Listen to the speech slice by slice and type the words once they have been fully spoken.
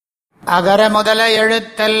அகர முதல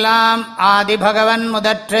எழுத்தெல்லாம் ஆதிபகவன்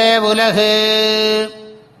முதற்றே உலகு.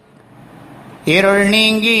 இருள்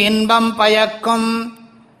நீங்கி இன்பம் பயக்கும்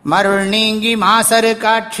மருள் நீங்கி மாசறு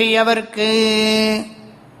காட்சியவர்க்கு.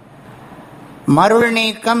 மருள்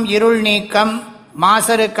நீக்கம், இருள் நீக்கம்,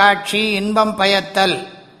 மாசறு காட்சி, இன்பம் பயத்தல்,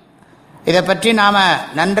 இதை பற்றி நாம்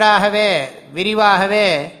நன்றாகவே விரிவாகவே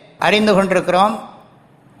அறிந்து கொண்டிருக்கிறோம்.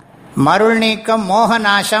 மருள் நீக்கம் மோக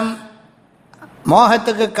நாசம்,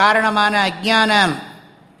 மோகத்துக்கு காரணமான அஜ்ஞானம்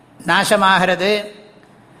நாசமாகிறது.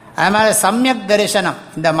 அதனால் சம்யக் தரிசனம்,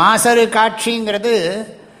 இந்த மாசறு காட்சிங்கிறது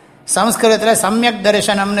சம்ஸ்கிருதத்தில் சம்யக்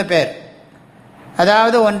தரிசனம்னு பேர்.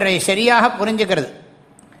 அதாவது ஒன்றை சரியாக புரிஞ்சுக்கிறது.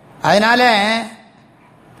 அதனால்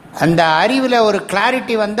அந்த அறிவில் ஒரு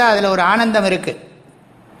கிளாரிட்டி வந்தால் அதில் ஒரு ஆனந்தம் இருக்குது.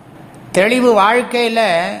 தெளிவு வாழ்க்கையில்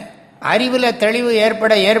அறிவில் தெளிவு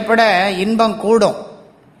ஏற்பட ஏற்பட இன்பம் கூடும்.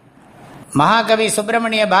 மகாகவி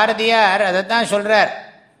சுப்பிரமணிய பாரதியார் அதைத்தான் சொல்கிறார்.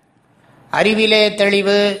 அறிவிலே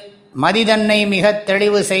தெளிவு, மதிதன்னை மிக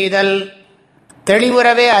தெளிவு செய்தல்,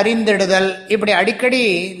 தெளிவுறவே அறிந்திடுதல். இப்படி அடிக்கடி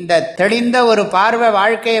இந்த தெளிந்த ஒரு பார்வை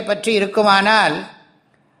வாழ்க்கையை பற்றி இருக்குமானால்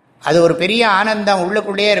அது ஒரு பெரிய ஆனந்தம்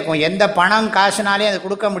உள்ளுக்குள்ளேயே இருக்கும். எந்த பணம் காசுனாலையும் அது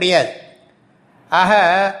கொடுக்க முடியாது. ஆக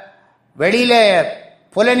வெளியில்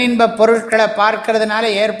புலனின்ப பொருட்களை பார்க்கறதுனால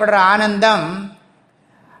ஏற்படுற ஆனந்தம்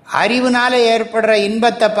அறிவுனால ஏற்படுற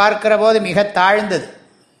இன்பத்தை பார்க்கிற போது மிக தாழ்ந்தது.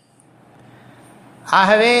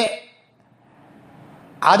 ஆகவே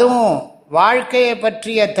அதுவும் வாழ்க்கையை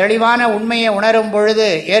பற்றிய தெளிவான உண்மையை உணரும் பொழுது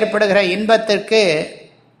ஏற்படுகிற இன்பத்திற்கு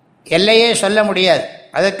எல்லையே சொல்ல முடியாது.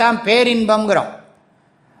 அதைத்தான் பேரின்பம்ங்கிறோம்.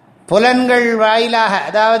 புலன்கள் வாயிலாக,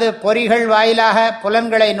 அதாவது பொறிகள் வாயிலாக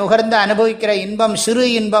புலன்களை நுகர்ந்து அனுபவிக்கிற இன்பம் சிறு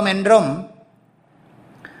இன்பம் என்றும்,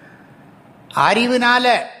 அறிவினால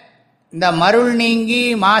இந்த மருள் நீங்கி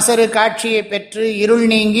மாசறு காட்சியை பெற்று, இருள்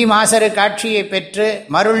நீங்கி மாசறு காட்சியை பெற்று,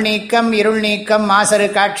 மருள் நீக்கம் இருள் நீக்கம் மாசறு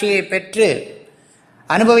காட்சியை பெற்று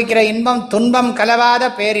அனுபவிக்கிற இன்பம் துன்பம் கலவாத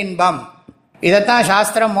பேரின்பம். இதைத்தான்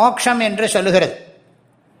சாஸ்திரம் மோட்சம் என்று சொல்லுகிறது.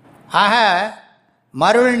 ஆக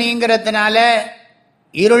மருள் நீங்கிறதுனால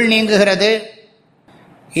இருள் நீங்குகிறது,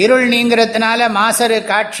 இருள் நீங்கிறதுனால மாசறு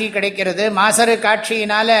காட்சி கிடைக்கிறது, மாசறு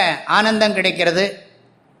காட்சியினால ஆனந்தம் கிடைக்கிறது.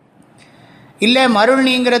 இல்லை, மருள்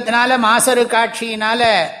நீங்கிறதுனால மாசறு காட்சியினால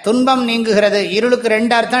துன்பம் நீங்குகிறது. இருளுக்கு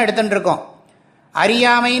ரெண்டு அர்த்தம் எடுத்துட்டு இருக்கோம்.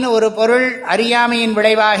 அறியாமைன்னு ஒரு பொருள், அறியாமையின்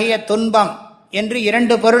விளைவாகிய துன்பம் என்று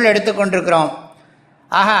இரண்டு பொருள் எடுத்துக்கொண்டிருக்கிறோம்.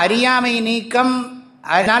 ஆக அறியாமை நீக்கம்,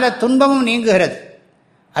 அதனால துன்பமும் நீங்குகிறது.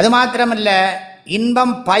 அது மாத்திரமல்ல,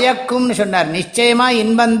 இன்பம் பயக்கும்னு சொன்னார். நிச்சயமா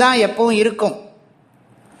இன்பம்தான் எப்பவும் இருக்கும்.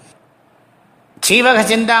 சீவக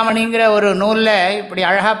சிந்தாமணிங்கிற ஒரு நூலில் இப்படி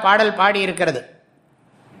அழகா பாடல் பாடி இருக்கிறது.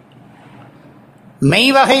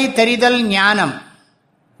 மெய்வகை தெரிதல் ஞானம்,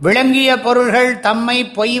 விளங்கிய பொருள்கள் தம்மை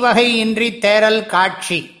பொய்வகை இன்றி தேரல்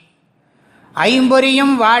காட்சி,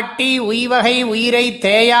 ஐம்பொறியும் வாட்டி உய்வகை உயிரை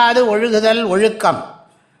தேயாது ஒழுகுதல் ஒழுக்கம்,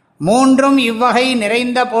 மூன்றும் இவ்வகை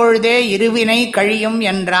நிறைந்த பொழுதே இருவினை கழியும்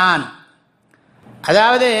என்றான்.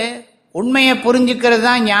 அதாவது உண்மையை புரிஞ்சுக்கிறது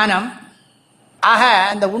தான் ஞானம். ஆக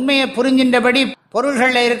அந்த உண்மையை புரிஞ்சின்றபடி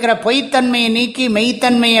பொருள்களில் இருக்கிற பொய்த்தன்மையை நீக்கி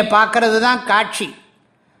மெய்த்தன்மையை பார்க்கறது தான் காட்சி.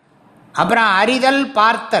 அப்புறம் அறிதல்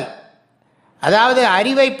பார்த்தல், அதாவது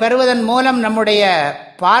அறிவை பெறுவதன் மூலம் நம்முடைய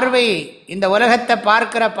பார்வை, இந்த உலகத்தை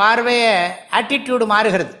பார்க்கிற பார்வையை ஆட்டிடியூடு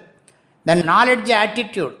மாறுகிறது. இந்த நாலெட்ஜ்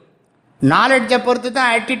ஆட்டிடியூட், நாலெட்ஜை பொறுத்து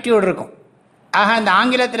தான் ஆட்டிடியூட் இருக்கும். ஆக அந்த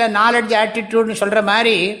ஆங்கிலத்தில் நாலெட்ஜ் ஆட்டிடியூட்னு சொல்கிற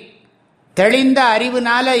மாதிரி தெளிந்த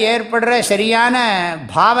அறிவுனால ஏற்படுற சரியான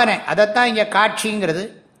பாவனை, அதைத்தான் இங்கே காட்சிங்கிறது.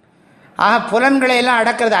 ஆக புலன்களை எல்லாம்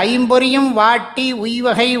அடக்கிறது. ஐம்பொறியும் வாட்டி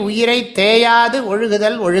உய்வகை உயிரை தேயாது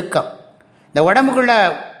ஒழுகுதல் ஒழுக்கம். இந்த உடம்புக்குள்ள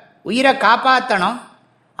உயிரை காப்பாற்றணும்,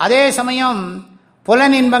 அதே சமயம்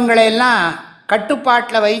புலன் இன்பங்களை எல்லாம்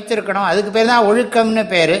கட்டுப்பாட்டில் வைத்திருக்கணும். அதுக்கு பேர் தான் ஒழுக்கம்னு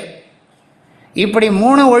பேர். இப்படி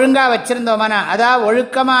மூணு ஒழுங்காக வச்சுருந்தோம்னா, அதாவது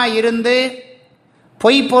ஒழுக்கமாக இருந்து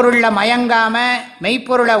பொய்ப்பொருளில் மயங்காமல்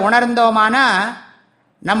மெய்ப்பொருளை உணர்ந்தோமானா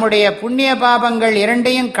நம்முடைய புண்ணிய பாபங்கள்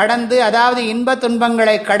இரண்டையும் கடந்து, அதாவது இன்ப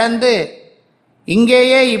துன்பங்களை கடந்து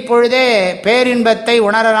இங்கேயே இப்பொழுதே பேரின்பத்தை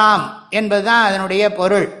உணரலாம் என்பதுதான் அதனுடைய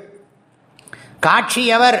பொருள்.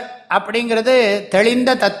 காட்சியவர் அப்படிங்கிறது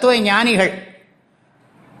தெளிந்த தத்துவ ஞானிகள்.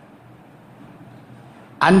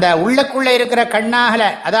 அந்த உள்ளக்குள்ளே இருக்கிற கண்ணாகல,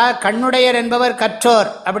 அதாவது கண்ணுடையர் என்பவர் கற்றோர்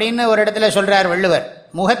அப்படின்னு ஒரு இடத்துல சொல்றார் வள்ளுவர்.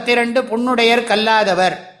 முகத்திரண்டு புண்ணுடையர்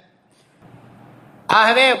கல்லாதவர்.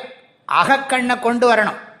 ஆகவே அகக்கண்ணை கொண்டு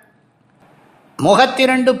வரணும்.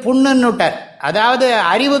 முகத்திரண்டு புண்ணுன்னுட்டார். அதாவது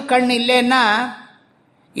அறிவு கண் இல்லைன்னா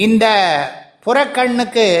இந்த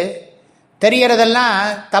புறக்கண்ணுக்கு தெரியறதெல்லாம்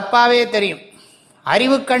தப்பாவே தெரியும்.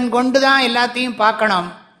 அறிவு கண் கொண்டு தான் எல்லாத்தையும் பார்க்கணும்.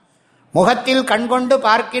 முகத்தில் கண்கொண்டு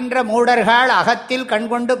பார்க்கின்ற மூடர்கள் அகத்தில்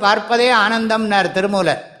கண்கொண்டு பார்ப்பதே ஆனந்தம்னார்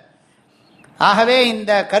திருமூலர். ஆகவே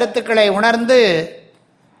இந்த கருத்துக்களை உணர்ந்து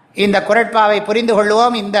இந்த குறட்பாவை புரிந்து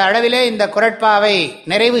கொள்வோம். இந்த அளவிலே இந்த குறட்பாவை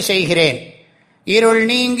நிறைவு செய்கிறேன். இருள்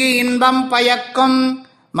நீங்கி இன்பம் பயக்கும்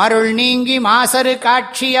மருள் நீங்கி மாசறு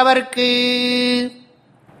காட்சியவர்க்கு.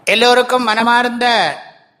 எல்லோருக்கும் மனமார்ந்த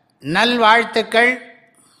நல்வாழ்த்துக்கள்.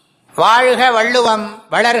 வாழ்க வள்ளுவம்,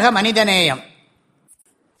 வளர்க மனிதநேயம்.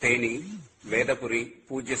 தேனி வேதபுரி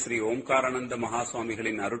பூஜ்ய ஸ்ரீ ஓம்காரானந்த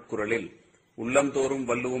மகாசுவாமிகளின் அருட்குரலில் உள்ளந்தோறும்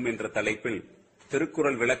வள்ளுவோம் என்ற தலைப்பில்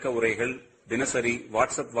திருக்குறள் விளக்க உரைகள் தினசரி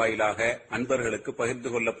வாட்ஸ்அப் வாயிலாக அன்பர்களுக்கு பகிர்ந்து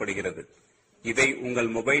கொள்ளப்படுகிறது. இதை உங்கள்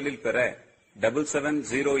மொபைலில் பெற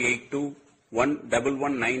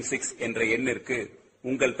 7708211196 என்ற எண்ணிற்கு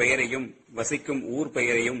உங்கள் பெயரையும் வசிக்கும் ஊர்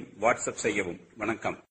பெயரையும் வாட்ஸ்அப் செய்யவும். வணக்கம்.